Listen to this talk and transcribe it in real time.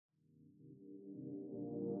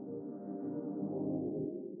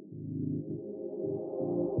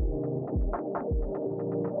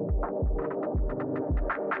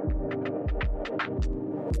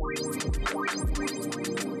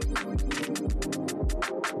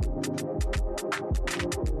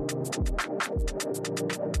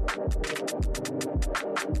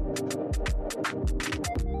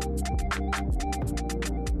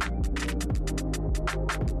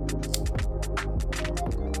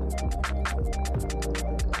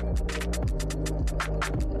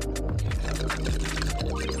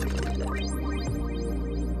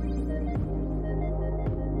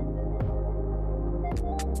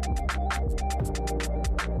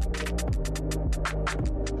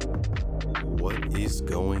is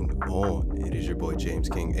going on? It is your boy James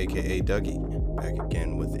King, aka Dougie, back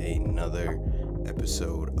again with another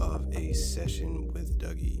episode of A Session with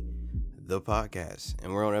Dougie, the podcast.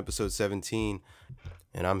 And we're on episode 17,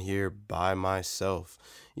 and I'm here by myself.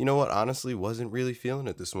 You know what? Honestly, wasn't really feeling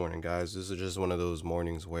it this morning, guys. This is just one of those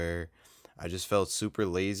mornings where I just felt super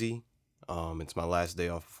lazy. It's my last day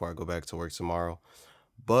off before I go back to work tomorrow.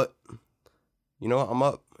 But, you know what? I'm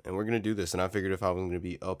up. And we're going to do this. And I figured if I was going to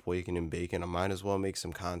be up, waking, and baking, I might as well make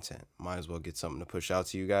some content. Might as well get something to push out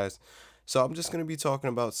to you guys. So I'm just going to be talking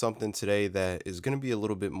about something today that is going to be a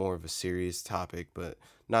little bit more of a serious topic, but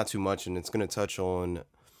not too much. And it's going to touch on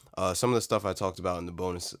some of the stuff I talked about in the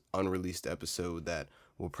bonus unreleased episode that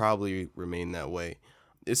will probably remain that way.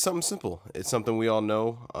 It's something simple. It's something we all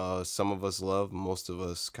know. Some of us love, most of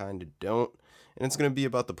us kind of don't. And it's going to be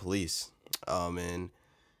about the police. And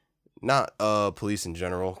not police in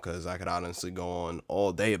general, because I could honestly go on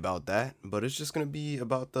all day about that, but it's just going to be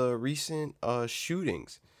about the recent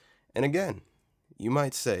shootings. And again, you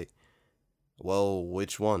might say, well,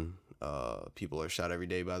 which one? People are shot every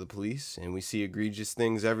day by the police, and we see egregious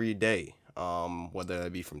things every day, whether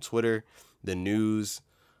that be from Twitter, the news,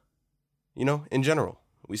 in general.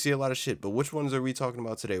 We see a lot of shit, but which ones are we talking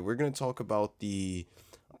about today? We're going to talk about the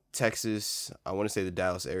Texas, I want to say the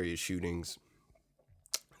Dallas area shootings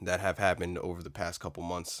that have happened over the past couple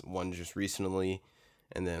months. One just recently,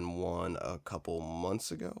 and then one a couple months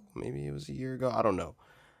ago. Maybe it was a year ago. I don't know.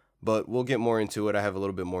 But we'll get more into it. I have a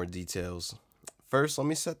little bit more details. First, let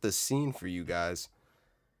me set the scene for you guys.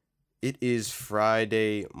 It is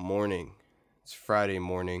Friday morning. It's Friday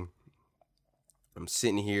morning. I'm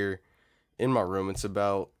sitting here in my room. It's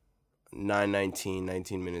about 19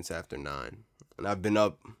 minutes after 9. And I've been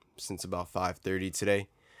up since about 5:30 today.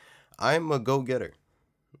 I'm a go-getter,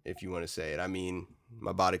 if you want to say it. I mean,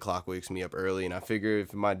 my body clock wakes me up early, and I figure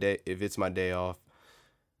if it's my day off,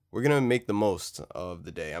 we're going to make the most of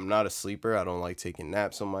the day. I'm not a sleeper. I don't like taking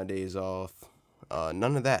naps on my days off.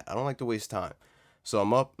 None of that. I don't like to waste time. So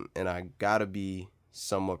I'm up, and I got to be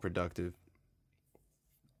somewhat productive.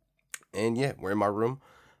 And yeah, we're in my room.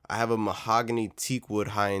 I have a mahogany teakwood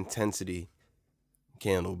high-intensity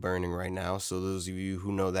candle burning right now. So those of you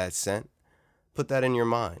who know that scent, put that in your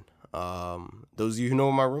mind. Those of you who know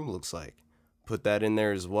what my room looks like, put that in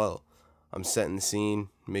there as well. I'm setting the scene,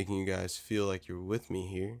 making you guys feel like you're with me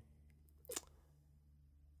here.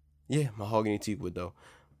 Yeah, mahogany teakwood though.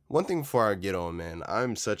 One thing before I get on, man,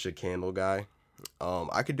 I'm such a candle guy.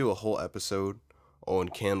 I could do a whole episode on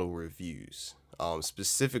candle reviews,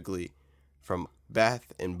 specifically from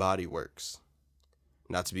Bath and Body Works.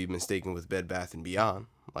 Not to be mistaken with Bed Bath & Beyond,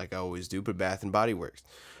 like I always do, but Bath and Body Works.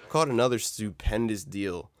 Caught another stupendous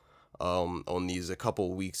deal on these a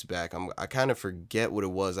couple weeks back. I kind of forget what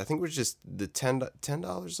it was. I think it was just the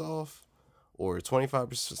 $10 off or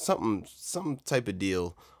 25%, some type of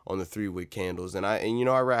deal on the 3-wick candles. And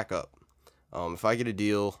I rack up. If I get a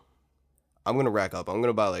deal, I'm gonna rack up. I'm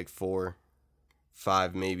gonna buy like 4,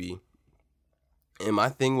 5 maybe. And my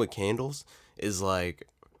thing with candles is like,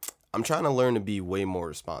 I'm trying to learn to be way more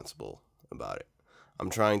responsible about it. I'm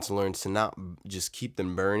trying to learn to not just keep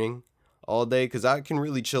them burning all day, because I can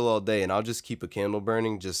really chill all day and I'll just keep a candle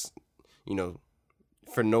burning just,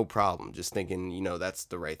 for no problem, just thinking, that's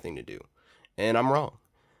the right thing to do. And I'm wrong.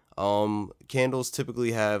 Candles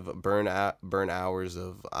typically have burn hours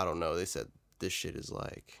of, I don't know, they said this shit is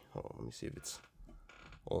like, hold on, let me see if it's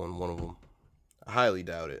on one of them. I highly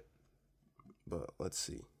doubt it, but let's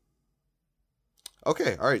see.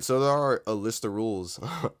 Okay, all right, so there are a list of rules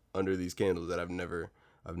under these candles that I've never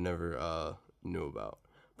knew about.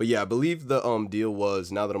 But yeah, I believe the deal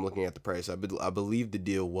was, now that I'm looking at the price, I believe the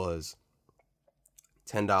deal was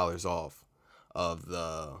 $10 off of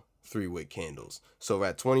the 3-wick candles. So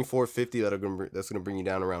at $24.50, that's gonna bring you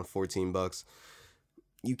down around $14.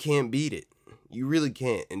 You can't beat it. You really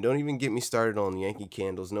can't. And don't even get me started on Yankee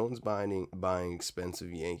candles. No one's buying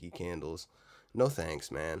expensive Yankee candles. No thanks,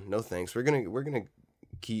 man. No thanks. We're gonna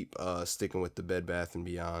keep sticking with the Bed Bath &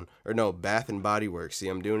 Beyond, or no, Bath and Body Works. See,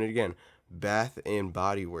 I'm doing it again. Bath and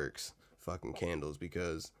Body Works fucking candles,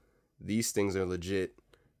 because these things are legit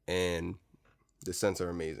and the scents are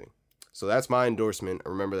amazing. So that's my endorsement.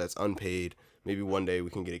 Remember, that's unpaid. Maybe one day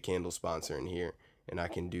we can get a candle sponsor in here and I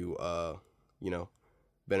can do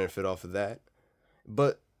benefit off of that.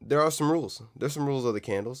 But there are some rules. There's some rules of the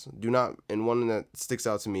candles. And one that sticks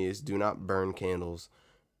out to me is do not burn candles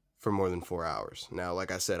for more than 4 hours. Now, like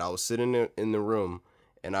I said, I will sit in the room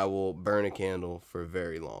and I will burn a candle for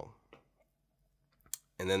very long.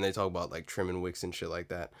 And then they talk about like trimming wicks and shit like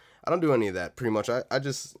that. I don't do any of that. Pretty much, I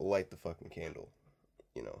just light the fucking candle.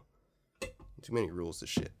 Too many rules to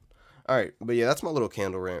shit. All right, but yeah, that's my little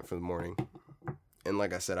candle rant for the morning. And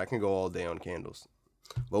like I said, I can go all day on candles.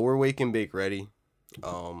 But we're wake and bake ready.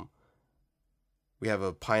 We have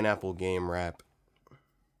a pineapple game wrap.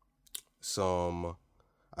 Some,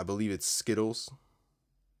 I believe it's Skittles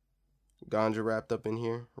ganja wrapped up in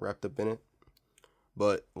it.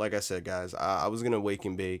 But like I said, guys, I was gonna wake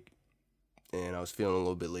and bake, and I was feeling a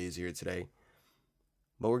little bit lazier today.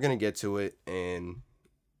 But we're gonna get to it, and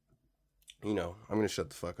I'm gonna shut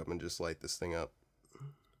the fuck up and just light this thing up.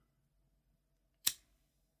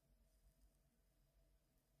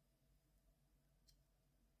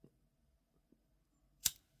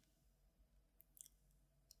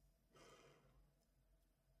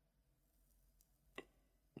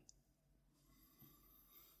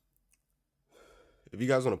 If you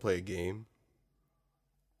guys want to play a game,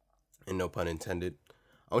 and no pun intended,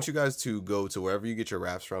 I want you guys to go to wherever you get your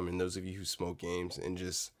wraps from, and those of you who smoke games, and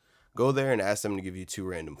just go there and ask them to give you 2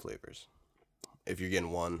 random flavors. If you're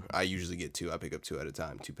getting one, I usually get 2. I pick up 2 at a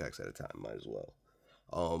time, 2 packs at a time. Might as well.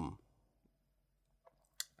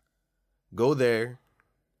 Go there,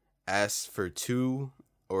 ask for 2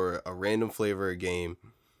 or a random flavor a game,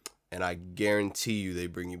 and I guarantee you they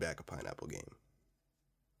bring you back a pineapple game.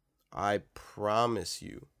 I promise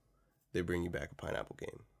you they bring you back a pineapple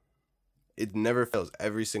game. It never fails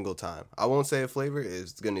every single time. I won't say a flavor,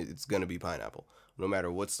 it's gonna be pineapple. No matter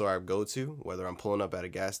what store I go to, whether I'm pulling up at a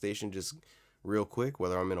gas station just real quick,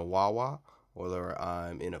 whether I'm in a Wawa, whether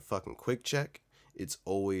I'm in a fucking Quick Check, it's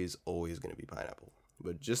always gonna be pineapple.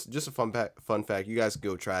 But just a fun fact, you guys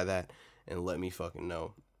go try that and let me fucking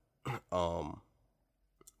know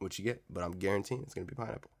what you get. But I'm guaranteeing it's gonna be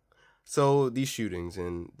pineapple. So these shootings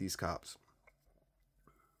and these cops.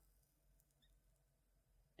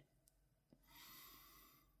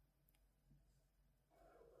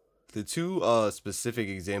 The 2 specific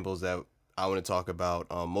examples that I want to talk about,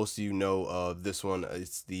 most of you know of this one.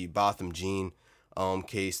 It's the Botham Jean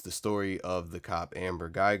case, the story of the cop Amber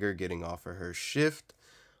Guyger getting off of her shift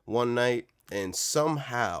one night and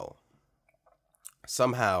somehow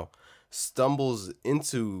stumbles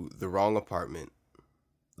into the wrong apartment.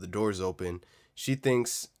 The door's open. She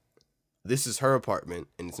thinks this is her apartment,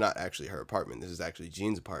 and it's not actually her apartment. This is actually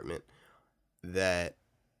Jean's apartment that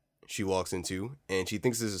she walks into, and she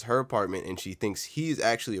thinks this is her apartment, and she thinks he's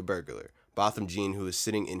actually a burglar. Botham Jean, who is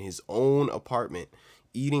sitting in his own apartment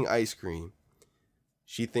eating ice cream.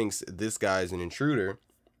 She thinks this guy's an intruder,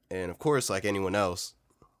 and of course, like anyone else,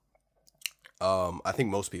 I think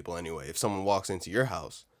most people anyway, if someone walks into your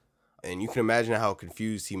house, and you can imagine how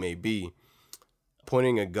confused he may be,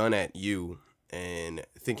 pointing a gun at you and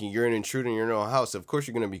thinking you're an intruder in your own house, of course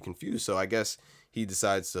you're going to be confused. So I guess he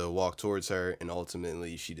decides to walk towards her, and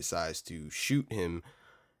ultimately she decides to shoot him.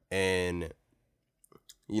 And,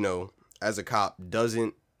 as a cop,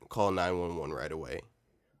 doesn't call 911 right away.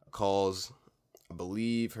 Calls, I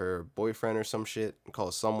believe, her boyfriend or some shit,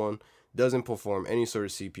 calls someone, doesn't perform any sort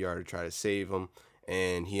of CPR to try to save him,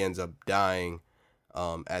 and he ends up dying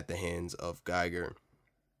at the hands of Guyger.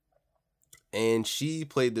 And she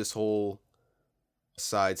played this whole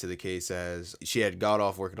side to the case as she had got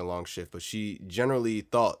off working a long shift, but she generally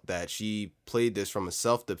thought that she played this from a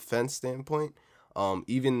self-defense standpoint,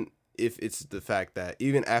 even if it's the fact that,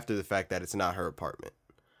 even after the fact that it's not her apartment.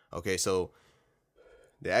 Okay, so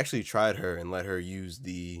they actually tried her and let her use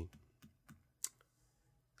the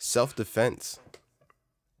self-defense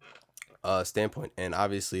standpoint, and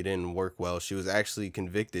obviously it didn't work well. She was actually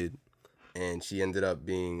convicted, and she ended up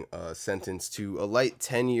being sentenced to a light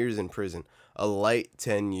 10 years in prison. A light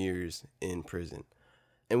 10 years in prison.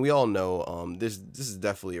 And we all know this is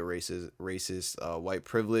definitely a racist white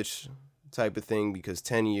privilege type of thing, because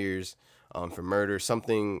 10 years for murder,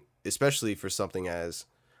 something, especially for something as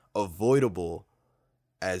avoidable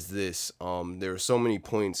as this, there were so many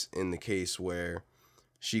points in the case where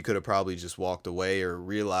she could have probably just walked away or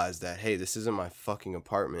realized that, hey, this isn't my fucking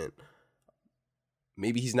apartment.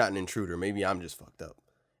 Maybe he's not an intruder. Maybe I'm just fucked up.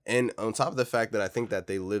 And on top of the fact that I think that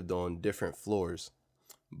they lived on different floors,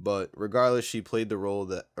 but regardless, she played the role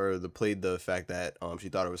played the fact that she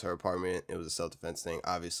thought it was her apartment. It was a self-defense thing.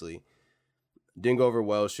 Obviously, didn't go over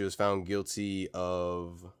well. She was found guilty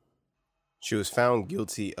of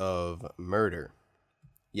murder.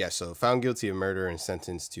 Yeah, so found guilty of murder and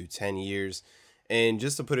sentenced to 10 years. And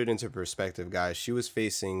just to put it into perspective, guys, she was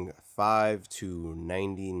facing 5 to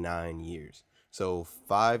 99 years. So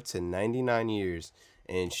 5 to 99 years,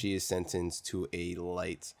 and she is sentenced to a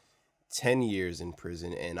light 10 years in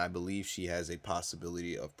prison, and I believe she has a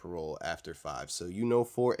possibility of parole after 5. So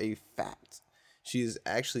for a fact, she is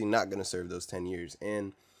actually not going to serve those 10 years.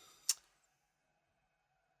 And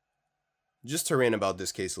just to rant about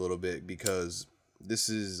this case a little bit, because this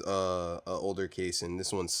is a older case and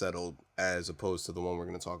this one's settled as opposed to the one we're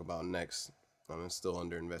going to talk about next. It's still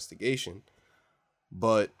under investigation.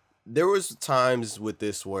 But there was times with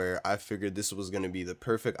this where I figured this was going to be the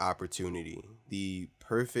perfect opportunity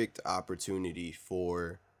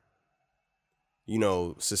for,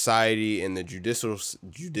 society and the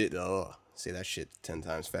say that shit 10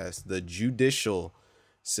 times fast, the judicial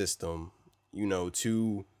system,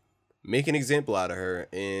 to make an example out of her.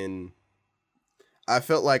 And I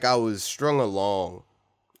felt like I was strung along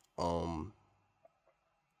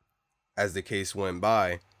as the case went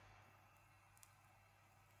by.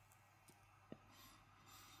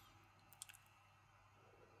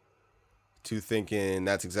 To thinking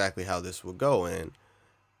that's exactly how this would go. And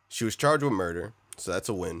she was charged with murder, so that's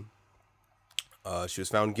a win. She was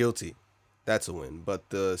found guilty. That's a win. But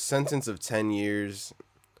the sentence of 10 years,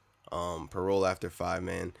 parole after 5,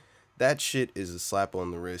 man, that shit is a slap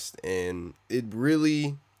on the wrist. And it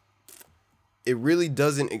really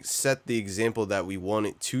doesn't set the example that we want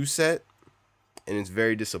it to set. And it's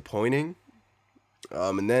very disappointing.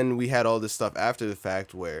 And then we had all this stuff after the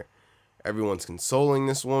fact where everyone's consoling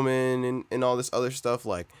this woman and all this other stuff.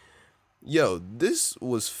 Like, yo, this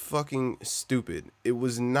was fucking stupid. It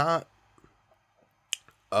was not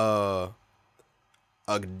a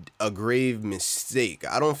grave mistake.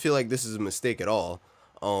 I don't feel like this is a mistake at all.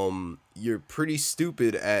 You're pretty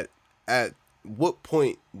stupid at what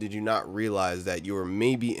point did you not realize that you were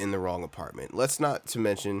maybe in the wrong apartment? Let's not to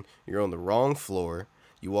mention you're on the wrong floor.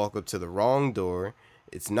 You walk up to the wrong door.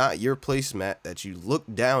 It's not your placemat that you look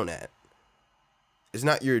down at. It's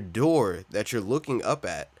not your door that you're looking up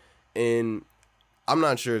at. And I'm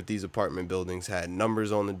not sure if these apartment buildings had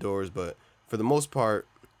numbers on the doors, but for the most part,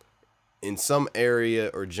 in some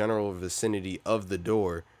area or general vicinity of the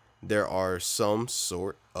door, there are some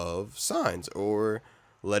sort of signs or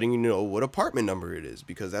letting you know what apartment number it is,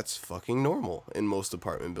 because that's fucking normal in most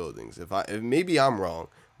apartment buildings. If maybe I'm wrong,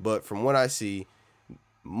 but from what I see,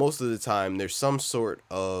 most of the time there's some sort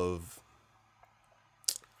of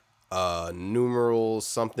numeral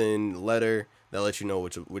something letter that lets you know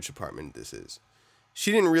which apartment this is.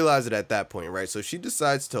 She didn't realize it at that point, right? So she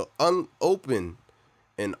decides to open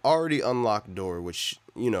an already unlocked door, which,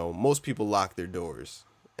 most people lock their doors.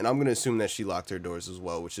 And I'm going to assume that she locked her doors as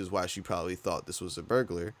well, which is why she probably thought this was a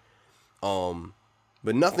burglar.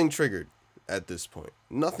 But nothing triggered at this point.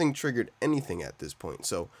 Nothing triggered anything at this point.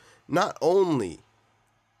 So not only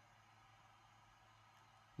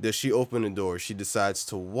does she open the door, she decides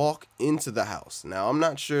to walk into the house. Now, I'm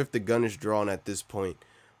not sure if the gun is drawn at this point,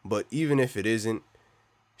 but even if it isn't,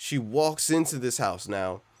 she walks into this house.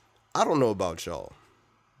 Now, I don't know about y'all.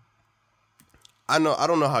 I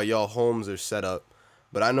don't know how y'all homes are set up,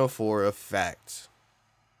 but I know for a fact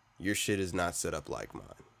your shit is not set up like mine.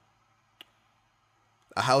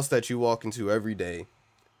 A house that you walk into every day.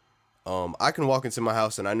 I can walk into my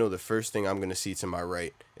house and I know the first thing I'm going to see to my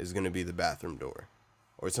right is going to be the bathroom door.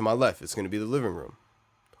 Or to my left, it's going to be the living room.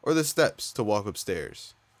 Or the steps to walk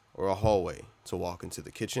upstairs. Or a hallway to walk into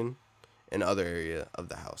the kitchen and other area of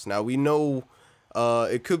the house. Now, we know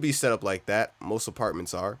it could be set up like that. Most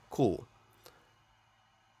apartments are. Cool.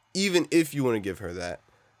 Even if you want to give her that,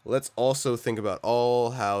 let's also think about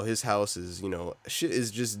how his house is, shit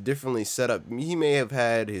is just differently set up. He may have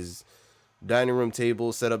had his dining room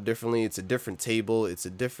table set up differently. It's a different table.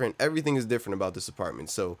 Everything is different about this apartment.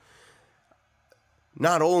 So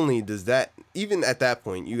not only does that, even at that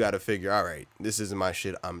point, you got to figure, all right, this isn't my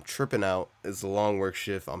shit. I'm tripping out. It's a long work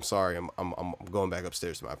shift. I'm sorry. I'm going back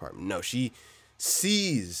upstairs to my apartment. No, she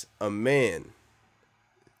sees a man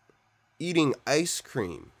eating ice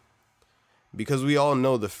cream. Because we all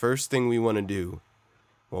know the first thing we want to do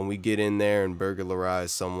when we get in there and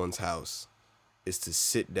burglarize someone's house is to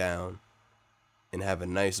sit down and have a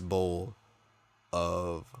nice bowl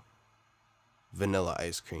of vanilla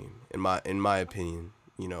ice cream. In my opinion,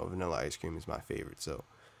 vanilla ice cream is my favorite. So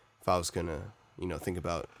if I was gonna, think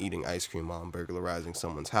about eating ice cream while I'm burglarizing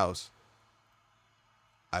someone's house,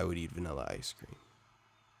 I would eat vanilla ice cream.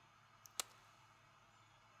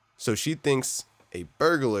 So she thinks a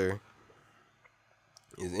burglar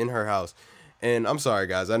is in her house. And I'm sorry,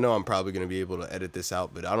 guys. I know I'm probably going to be able to edit this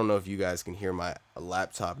out, but I don't know if you guys can hear my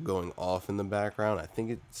laptop going off in the background. I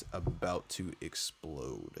think it's about to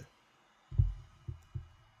explode.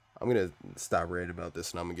 I'm going to stop right about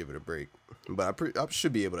this and I'm going to give it a break. But I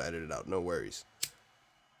should be able to edit it out. No worries.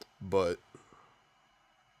 But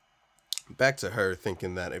back to her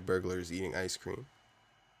thinking that a burglar is eating ice cream.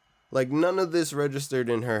 Like, none of this registered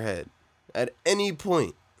in her head at any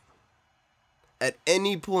point. At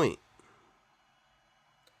any point.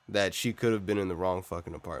 that she could have been in the wrong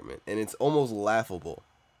fucking apartment. And it's almost laughable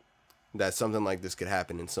that something like this could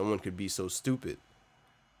happen and someone could be so stupid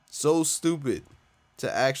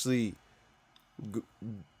to actually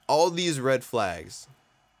all these red flags,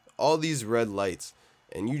 all these red lights,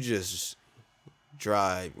 and you just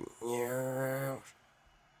drive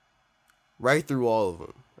right through all of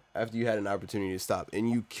them after you had an opportunity to stop, and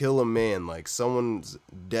you kill a man, like someone's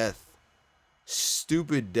death,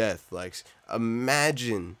 stupid death. Like,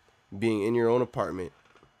 imagine being in your own apartment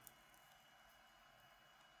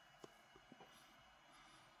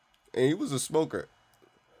and he was a smoker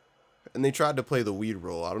and they tried to play the weed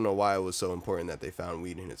role. I don't know why it was so important that they found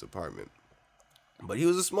weed in his apartment, but he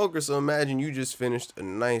was a smoker. So imagine you just finished a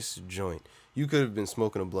nice joint. You could have been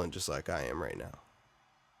smoking a blunt just like I am right now.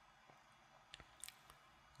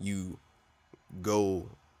 You go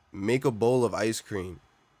make a bowl of ice cream.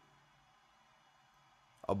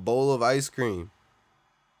 A bowl of ice cream.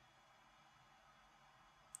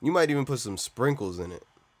 You might even put some sprinkles in it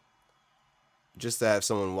just to have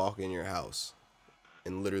someone walk in your house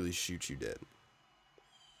and literally shoot you dead.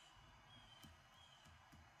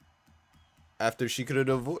 After she could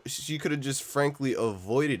have just frankly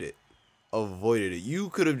avoided it. You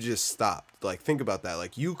could have just stopped. Like, think about that.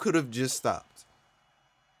 Like, you could have just stopped.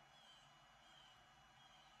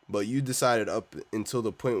 But you decided up until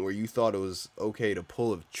the point where you thought it was okay to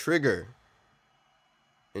pull a trigger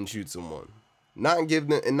and shoot someone. Not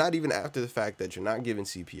even after the fact that you're not giving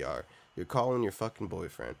CPR. You're calling your fucking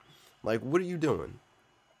boyfriend. Like, what are you doing?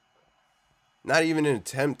 Not even an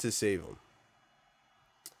attempt to save him.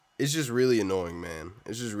 It's just really annoying, man.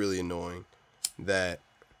 It's just really annoying that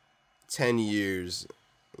 10 years,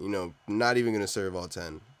 not even going to serve all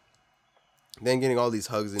 10. Then getting all these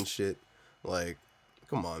hugs and shit. Like,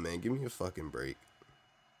 come on, man. Give me a fucking break.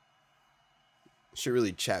 Shit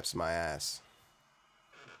really chaps my ass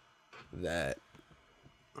that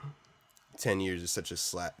 10 years is such a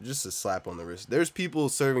slap on the wrist. There's people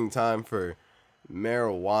serving time for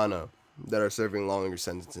marijuana that are serving longer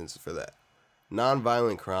sentences for that.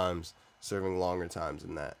 Non-violent crimes serving longer times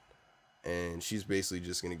than that. And she's basically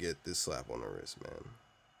just going to get this slap on the wrist, man.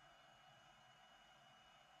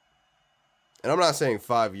 And I'm not saying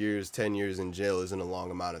 5 years, 10 years in jail isn't a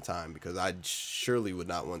long amount of time, because I surely would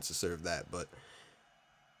not want to serve that. But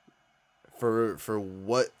for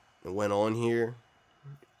what went on here,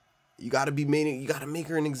 you got to make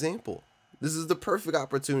her an example. This is the perfect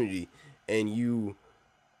opportunity, and you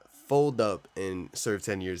fold up and serve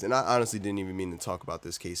 10 years. And I honestly didn't even mean to talk about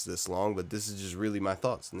this case this long, but this is just really my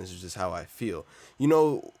thoughts, and this is just how I feel.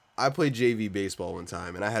 I played JV baseball one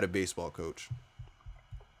time, and I had a baseball coach.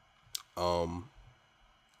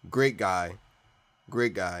 Great guy.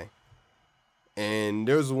 And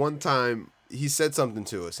there was one time he said something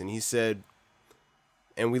to us, and he said,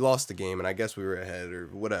 and we lost the game, and I guess we were ahead or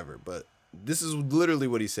whatever, but this is literally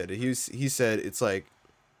what he said. He said, it's like,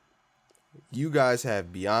 you guys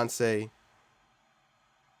have Beyonce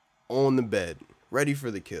on the bed, ready for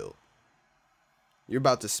the kill. You're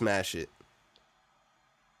about to smash it,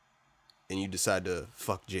 and you decide to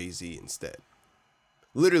fuck Jay-Z instead.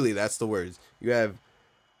 Literally, that's the words. You have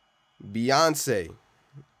Beyonce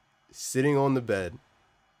sitting on the bed,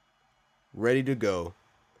 ready to go,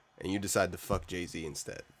 and you decide to fuck Jay-Z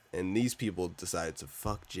instead. And these people decided to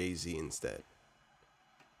fuck Jay-Z instead.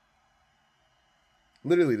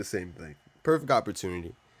 Literally the same thing. Perfect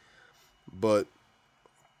opportunity. But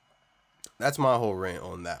that's my whole rant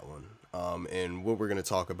on that one. And what we're going to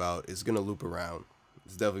talk about is going to loop around.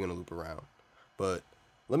 It's definitely going to loop around. But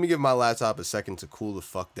let me give my laptop a second to cool the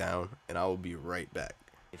fuck down, and I will be right back.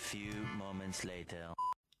 A few moments later.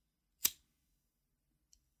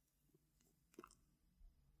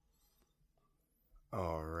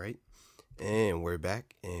 All right. And we're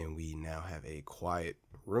back, and we now have a quiet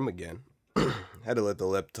room again. Had to let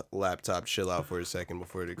the laptop chill out for a second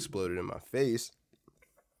before it exploded in my face.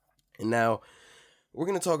 And now we're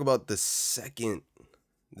going to talk about the second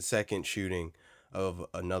shooting of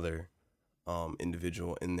another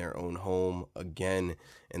individual in their own home, again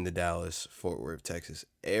in the Dallas-Fort Worth, Texas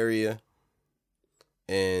area.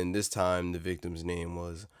 And this time the victim's name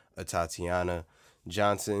was Tatiana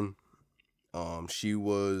Johnson. She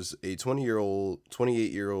was a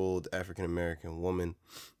 28-year-old African-American woman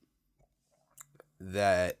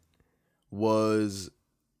that was,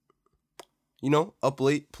 up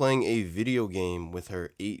late playing a video game with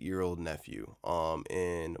her 8-year-old nephew.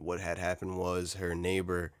 And what had happened was her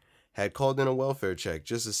neighbor had called in a welfare check,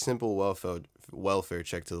 just a simple welfare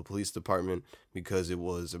check to the police department, because it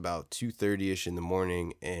was about 2:30ish in the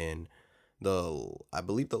morning, and I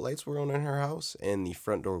believe the lights were on in her house and the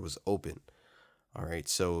front door was open. All right,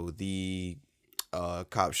 so the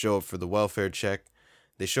cops show up for the welfare check.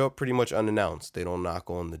 They show up pretty much unannounced. They don't knock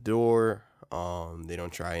on the door. They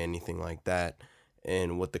don't try anything like that.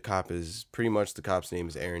 And what the cop's name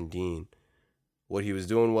is Aaron Dean. What he was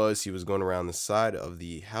doing was he was going around the side of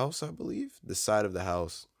the house, I believe. The side of the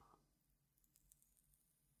house.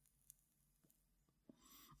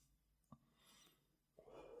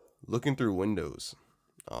 Looking through windows.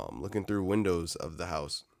 Looking through windows of the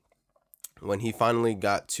house. When he finally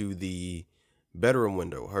got to the bedroom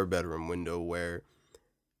window, her bedroom window, where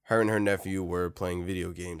her and her nephew were playing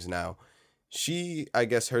video games. Now, she, I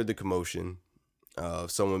guess, heard the commotion of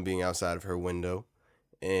someone being outside of her window.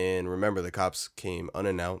 And remember, the cops came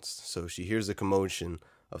unannounced, so she hears the commotion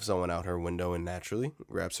of someone out her window and naturally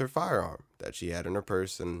grabs her firearm that she had in her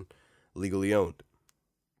purse and legally owned.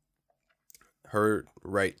 Her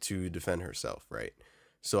right to defend herself, right?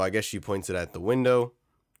 So I guess she points it at the window.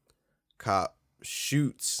 Cop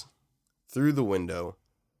shoots through the window,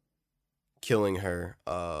 killing her.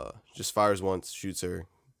 Just fires once, shoots her,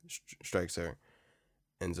 strikes her,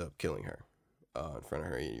 ends up killing her in front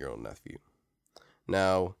of her 8-year-old nephew.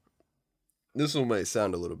 Now, this one might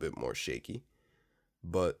sound a little bit more shaky,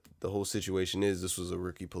 but the whole situation is this was a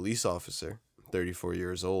rookie police officer, 34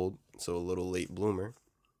 years old, so a little late bloomer.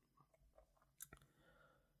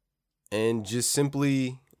 And just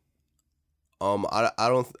simply, I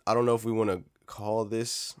don't know if we want to call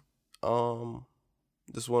this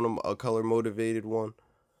this one a color motivated one.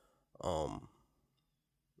 I'm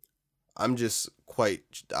not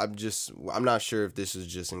sure if this is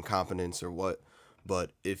just incompetence or what,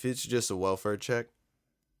 but if it's just a welfare check,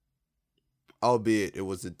 albeit it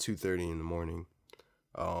was at 2:30 in the morning,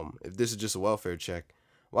 if this is just a welfare check,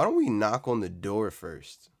 why don't we knock on the door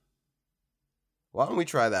first? Why don't we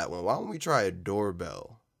try that one? Why don't we try a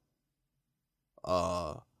doorbell?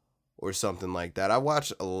 Or something like that. I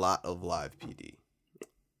watch a lot of live PD.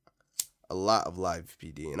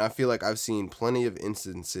 And I feel like I've seen plenty of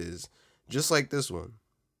instances just like this one.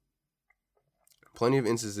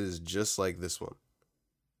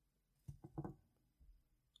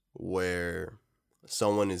 Where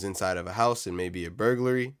someone is inside of a house. It may be a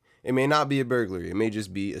burglary. It may not be a burglary. It may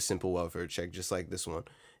just be a simple welfare check, just like this one.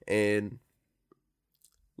 And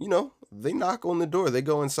they knock on the door. They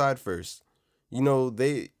go inside first.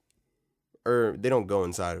 They don't go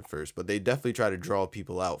inside at first, but they definitely try to draw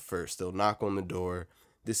people out first. They'll knock on the door.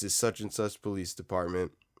 This is such and such police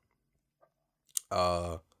department.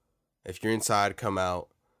 If you're inside, come out.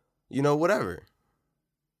 Whatever.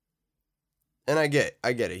 And I get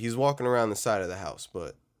it. He's walking around the side of the house,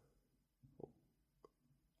 but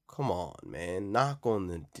come on, man. Knock on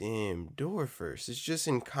the damn door first. It's just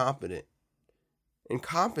incompetence. And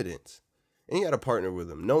he had a partner with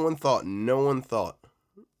him. No one thought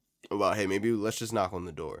about, hey, maybe let's just knock on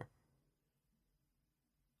the door.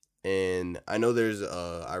 And I know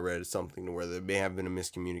I read something where there may have been a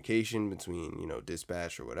miscommunication between,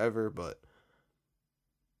 dispatch or whatever, but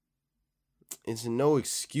it's no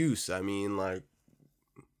excuse. I mean, like,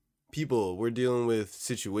 people, we're dealing with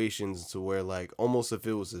situations to where, like, almost if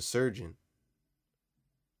it was a surgeon.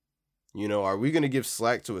 Are we going to give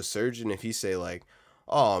slack to a surgeon if he say, like,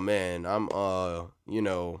 oh, man, I'm,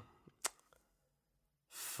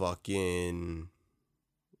 fucking,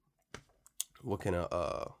 what can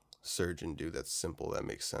a surgeon do that's simple, that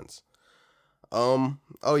makes sense? Oh,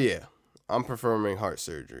 yeah, I'm performing heart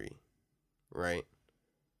surgery, right?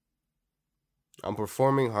 I'm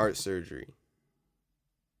performing heart surgery.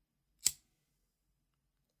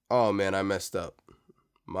 Oh, man, I messed up.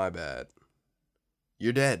 My bad.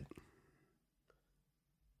 You're dead.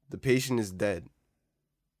 The patient is dead.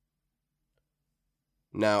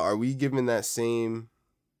 Now, are we giving that same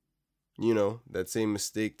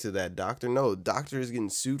mistake to that doctor? No, the doctor is getting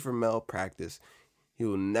sued for malpractice. He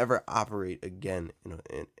will never operate again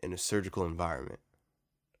in a surgical environment.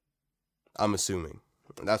 I'm assuming.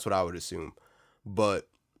 That's what I would assume. But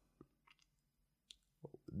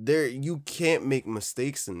you can't make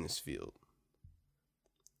mistakes in this field.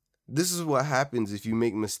 This is what happens if you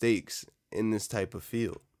make mistakes in this type of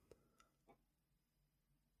field.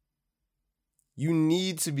 You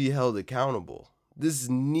need to be held accountable. This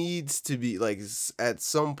needs to be, like, at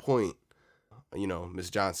some point, Miss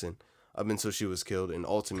Johnson, up until she was killed, and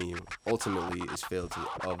ultimately is failure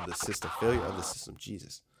of the system.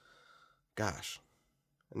 Jesus. Gosh.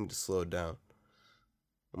 I need to slow it down.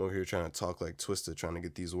 I'm over here trying to talk like Twister, trying to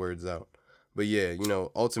get these words out. But yeah,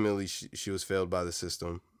 ultimately she was failed by the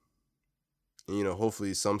system. And,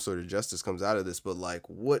 hopefully some sort of justice comes out of this. But, like,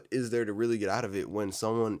 what is there to really get out of it when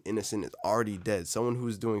someone innocent is already dead? Someone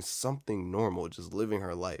who's doing something normal, just living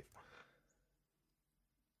her life.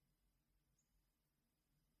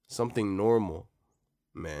 something normal,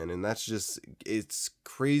 man. And that's just, it's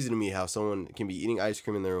crazy to me how someone can be eating ice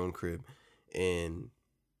cream in their own crib and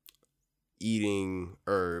eating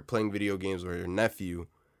or playing video games with their nephew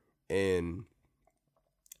and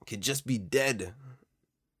could just be dead,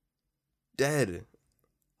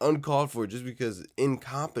 uncalled for, just because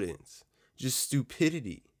incompetence, just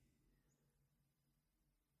stupidity.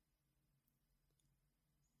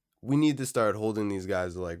 We need to start holding these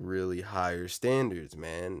guys to like really higher standards,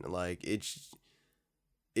 man. Like it's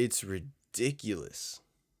ridiculous.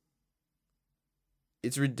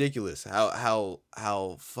 It's ridiculous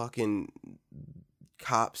how fucking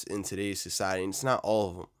cops in today's society, and it's not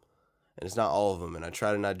all of them, and I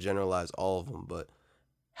try to not generalize all of them, but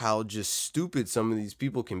how just stupid some of these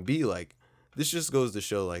people can be. Like, this just goes to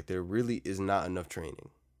show, like, there really is not enough training.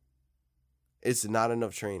 It's not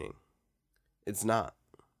enough training. It's not.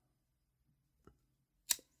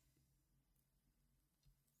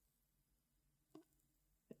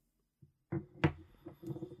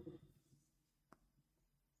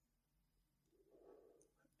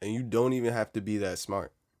 And you don't even have to be that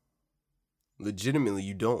smart. Legitimately,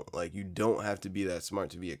 you don't. Like, you don't have to be that smart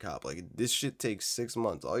to be a cop. Like, this shit takes 6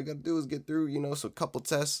 months. All you gotta do is get through, so a couple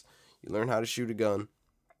tests. You learn how to shoot a gun.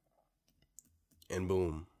 And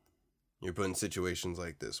boom. You're put in situations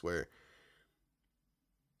like this where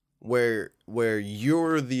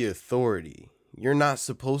you're the authority. You're not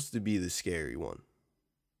supposed to be the scary one.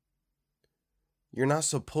 You're not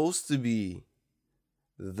supposed to be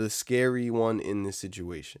the scary one in this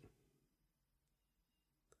situation.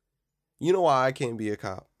 You know why I can't be a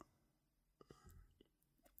cop?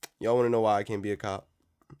 Y'all want to know why I can't be a cop?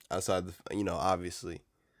 Outside the, obviously,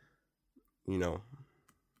 I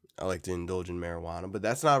like to indulge in marijuana, but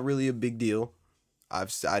that's not really a big deal.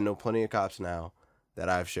 I know plenty of cops now that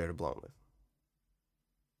I've shared a blunt with.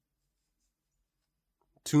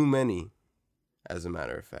 Too many, as a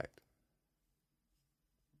matter of fact.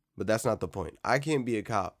 But that's not the point. I can't be a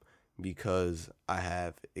cop because I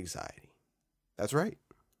have anxiety. That's right.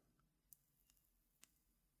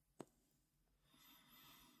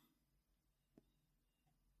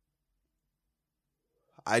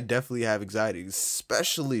 I definitely have anxiety,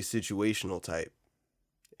 especially situational type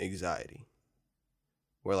anxiety.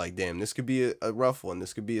 Where like, damn, this could be a rough one.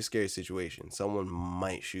 This could be a scary situation. Someone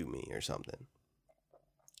might shoot me or something.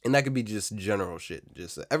 And that could be just general shit.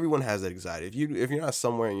 Just everyone has that anxiety. If you're not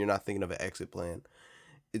somewhere and you're not thinking of an exit plan,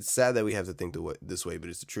 it's sad that we have to think this way, but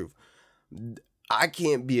it's the truth. I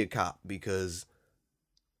can't be a cop because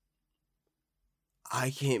I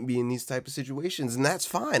can't be in these type of situations, and that's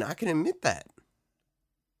fine. I can admit that.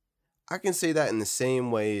 I can say that in the same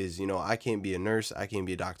way as, I can't be a nurse, I can't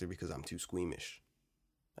be a doctor because I'm too squeamish.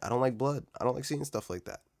 I don't like blood. I don't like seeing stuff like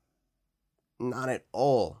that. Not at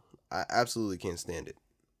all. I absolutely can't stand it.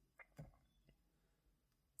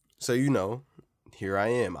 So, here I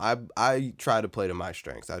am. I try to play to my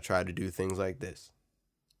strengths. I try to do things like this.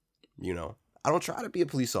 I don't try to be a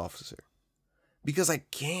police officer because I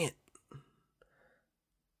can't.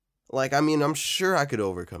 Like, I'm sure I could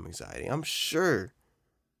overcome anxiety. I'm sure.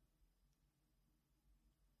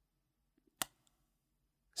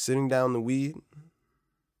 Sitting down the weed,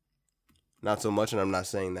 not so much, and I'm not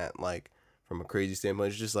saying that, like, from a crazy standpoint.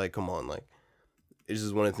 It's just like, come on, like, it's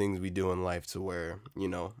just one of the things we do in life to where,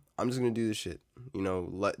 I'm just going to do this shit.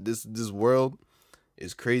 This world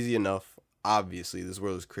is crazy enough. Obviously, this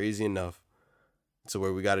world is crazy enough to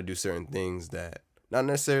where we got to do certain things that not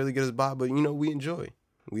necessarily get us by, but, we enjoy.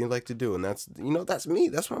 We like to do. And that's, that's me.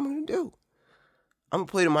 That's what I'm going to do. I'm going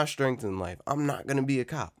to play to my strength in life. I'm not going to be a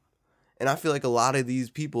cop. And I feel like a lot of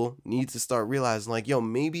these people need to start realizing, like, yo,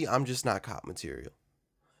 maybe I'm just not cop material.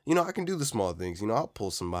 I can do the small things. I'll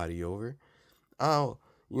pull somebody over. I'll,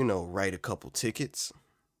 write a couple tickets.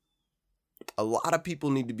 A lot of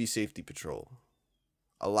people need to be safety patrol.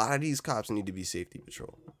 A lot of these cops need to be safety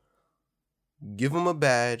patrol. Give them a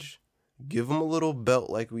badge. Give them a little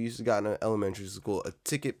belt like we used to got in elementary school, a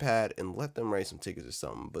ticket pad, and let them write some tickets or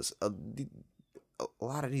something. But a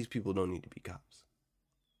lot of these people don't need to be cops.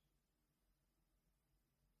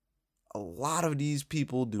 A lot of these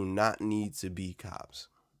people do not need to be cops.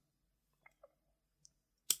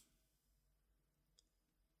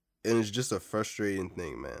 And it's just a frustrating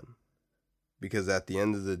thing, man. Because at the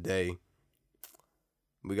end of the day,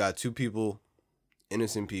 we got 2 people,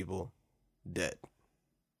 innocent people, dead.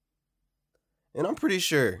 And I'm pretty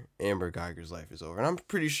sure Amber Geiger's life is over. And I'm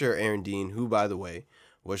pretty sure Aaron Dean, who, by the way,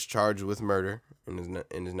 was charged with murder and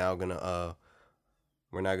is now going to,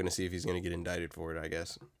 we're not going to see if he's going to get indicted for it, I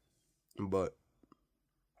guess. But,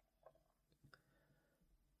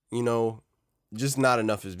 just not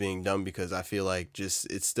enough is being done, because I feel like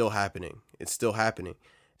it's still happening. It's still happening.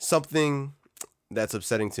 Something that's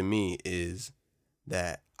upsetting to me is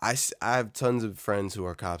that I have tons of friends who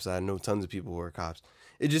are cops. I know tons of people who are cops.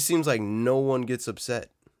 It just seems like no one gets upset.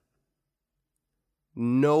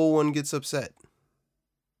 No one gets upset.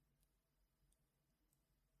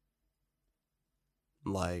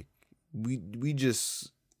 Like, we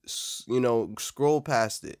just, scroll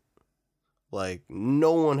past it. Like,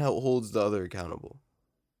 no one holds the other accountable.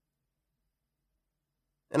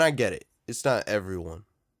 And I get it. It's not everyone.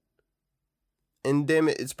 And damn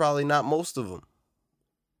it, it's probably not most of them.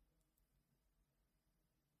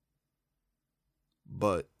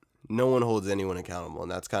 But no one holds anyone accountable, and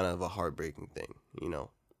that's kind of a heartbreaking thing,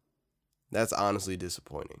 That's honestly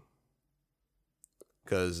disappointing.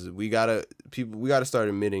 Because we gotta start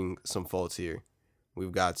admitting some faults here.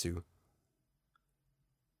 We've got to.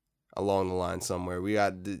 Along the line somewhere. We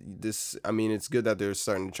got this. I mean, it's good that they're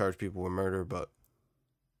starting to charge people with murder, but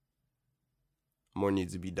more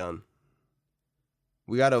needs to be done.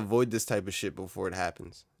 We got to avoid this type of shit before it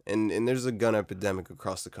happens. And there's a gun epidemic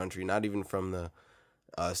across the country, not even from the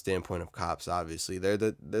standpoint of cops, obviously. They're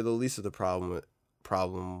the least of the problem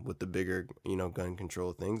with the bigger, gun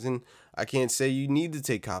control things. And I can't say you need to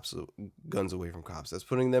take guns away from cops. That's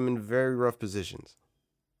putting them in very rough positions.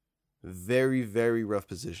 Very, very rough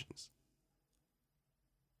positions.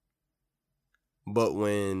 But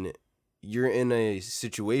when you're in a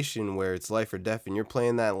situation where it's life or death and you're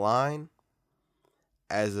playing that line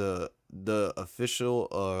as the official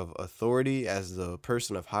of authority, as the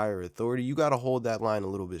person of higher authority, you got to hold that line a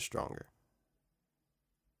little bit stronger.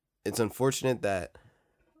 It's unfortunate that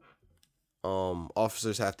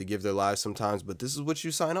officers have to give their lives sometimes, but this is what you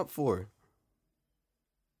sign up for.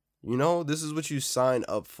 This is what you sign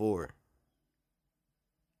up for.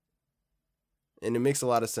 And it makes a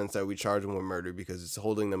lot of sense that we charge them with murder, because it's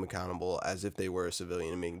holding them accountable as if they were a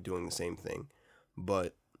civilian and doing the same thing.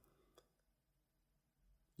 But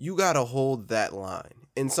you gotta hold that line.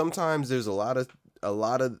 And sometimes there's a lot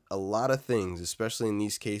of things, especially in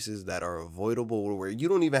these cases, that are avoidable, where you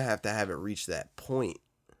don't even have to have it reach that point.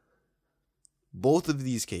 Both of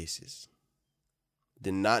these cases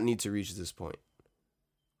did not need to reach this point.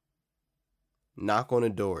 Knock on a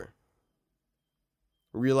door.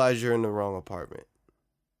 Realize you're in the wrong apartment.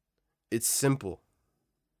 It's simple.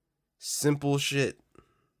 Simple shit.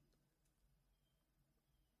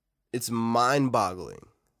 It's mind-boggling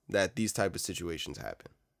that these type of situations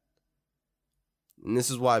happen. And this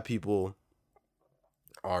is why people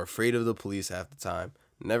are afraid of the police half the time,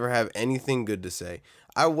 never have anything good to say.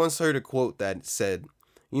 I once heard a quote that said,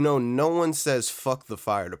 no one says fuck the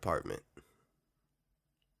fire department.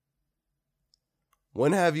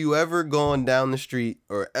 When have you ever gone down the street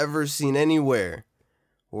or ever seen anywhere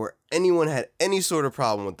where anyone had any sort of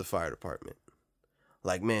problem with the fire department?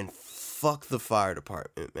 Like, man, fuck the fire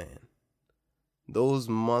department, man. Those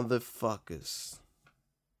motherfuckers.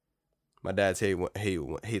 My dad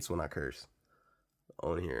hates when I curse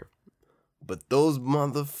on here. But those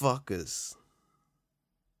motherfuckers.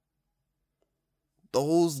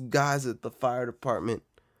 Those guys at the fire department.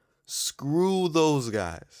 Screw those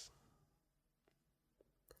guys.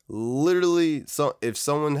 Literally, if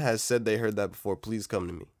someone has said they heard that before, please come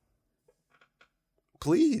to me.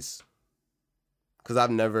 Please. Because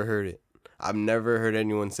I've never heard it. I've never heard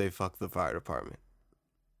anyone say fuck the fire department.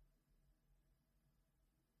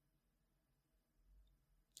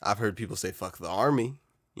 I've heard people say fuck the army.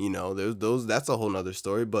 There's those. That's a whole nother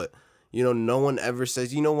story. But, no one ever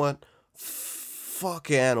says, you know what?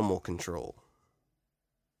 Fuck animal control.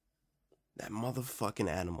 That motherfucking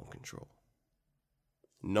animal control.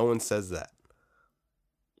 No one says that.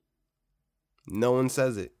 No one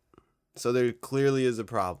says it. So there clearly is a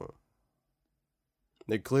problem.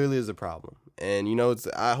 There clearly is a problem. And,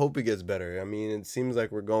 I hope it gets better. I mean, it seems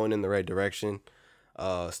like we're going in the right direction.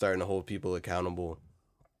 Starting to hold people accountable.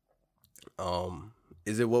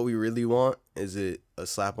 Is it what we really want? Is it a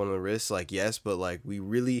slap on the wrist? Like, yes, but we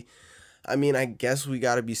really, I guess we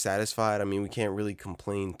got to be satisfied. We can't really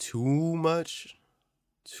complain too much.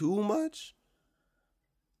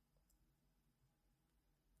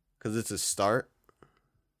 Because it's a start,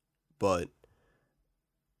 but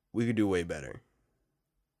we could do way better.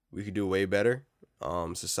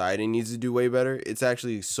 Society needs to do way better. It's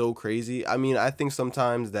actually so crazy. I think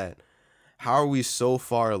sometimes that, how are we so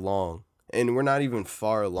far along? And we're not even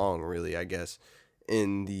far along, really, I guess,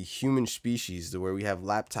 in the human species, where we have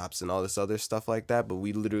laptops and all this other stuff like that, but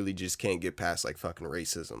we literally just can't get past, fucking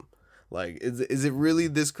racism. Is it really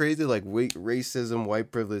this crazy? Racism,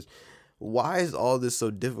 white privilege. Why is all this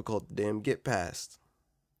so difficult to get past?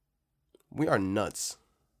 We are nuts.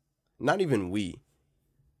 Not even we.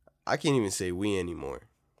 I can't even say we anymore,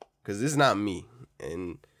 because it's not me,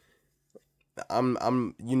 and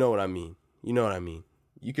I'm. You know what I mean. You know what I mean.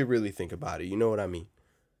 You could really think about it. You know what I mean.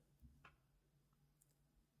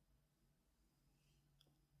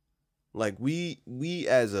 Like we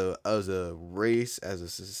as a race, as a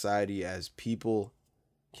society, as people,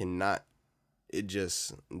 cannot. It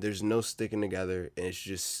just, there's no sticking together, and it's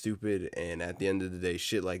just stupid. And at the end of the day,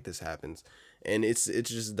 shit like this happens, and it's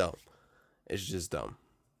just dumb. It's just dumb.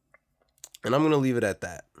 And I'm gonna leave it at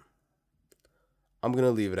that. I'm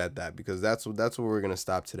gonna leave it at that, because that's what we're gonna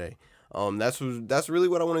stop today. That's really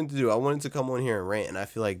what I wanted to do. I wanted to come on here and rant, and I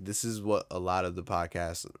feel like this is what a lot of the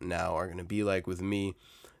podcasts now are gonna be like with me,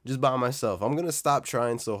 just by myself. I'm gonna stop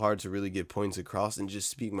trying so hard to really get points across and just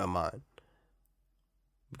speak my mind,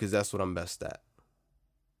 because that's what I'm best at.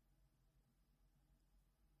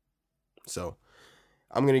 So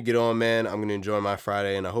I'm gonna get on, man. I'm gonna enjoy my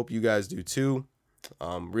Friday, and I hope you guys do too.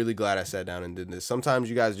 Really glad I sat down and did this. Sometimes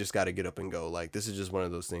you guys just got to get up and go. Like, this is just one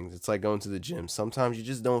of those things. It's like going to the gym. Sometimes you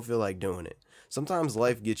just don't feel like doing it. Sometimes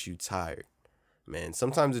life gets you tired, man.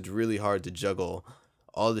 Sometimes it's really hard to juggle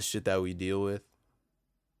all the shit that we deal with,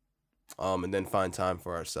 and then find time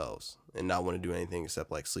for ourselves and not want to do anything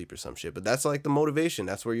except like sleep or some shit. But that's like the motivation.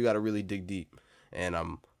 That's where you got to really dig deep. And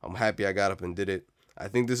I'm happy I got up and did it. I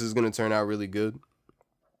think this is going to turn out really good.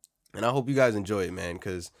 And I hope you guys enjoy it, man,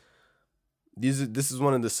 because this is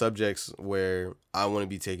one of the subjects where I want to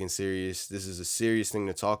be taken serious. This is a serious thing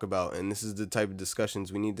to talk about, and this is the type of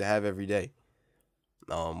discussions we need to have every day.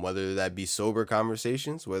 Whether that be sober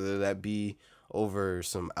conversations, whether that be over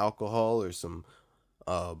some alcohol or some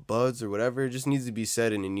buds or whatever, it just needs to be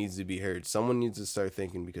said and it needs to be heard. Someone needs to start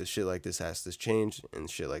thinking, because shit like this has to change and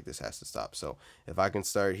shit like this has to stop. So if I can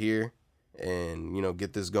start here and,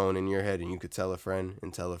 get this going in your head, and you could tell a friend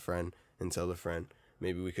and tell a friend and tell a friend,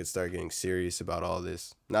 maybe we could start getting serious about all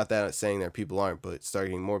this. Not that I'm saying that people aren't, but start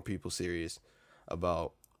getting more people serious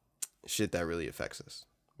about shit that really affects us.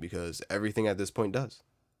 Because everything at this point does.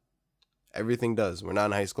 Everything does. We're not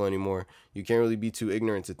in high school anymore. You can't really be too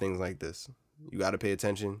ignorant to things like this. You got to pay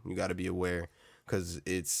attention. You got to be aware. Because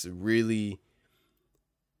it's really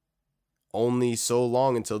only so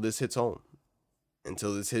long until this hits home.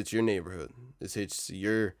 Until this hits your neighborhood. This hits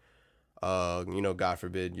your God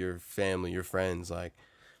forbid, your family, your friends. Like,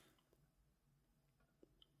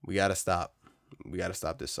 we got to stop. We got to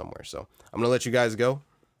stop this somewhere. So I'm going to let you guys go.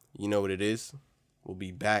 You know what it is. We'll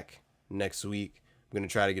be back next week. I'm going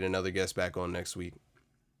to try to get another guest back on next week.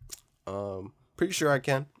 Pretty sure I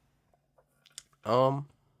can.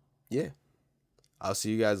 Yeah. I'll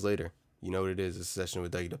see you guys later. You know what it is. It's a session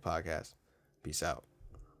with Dougie the podcast. Peace out.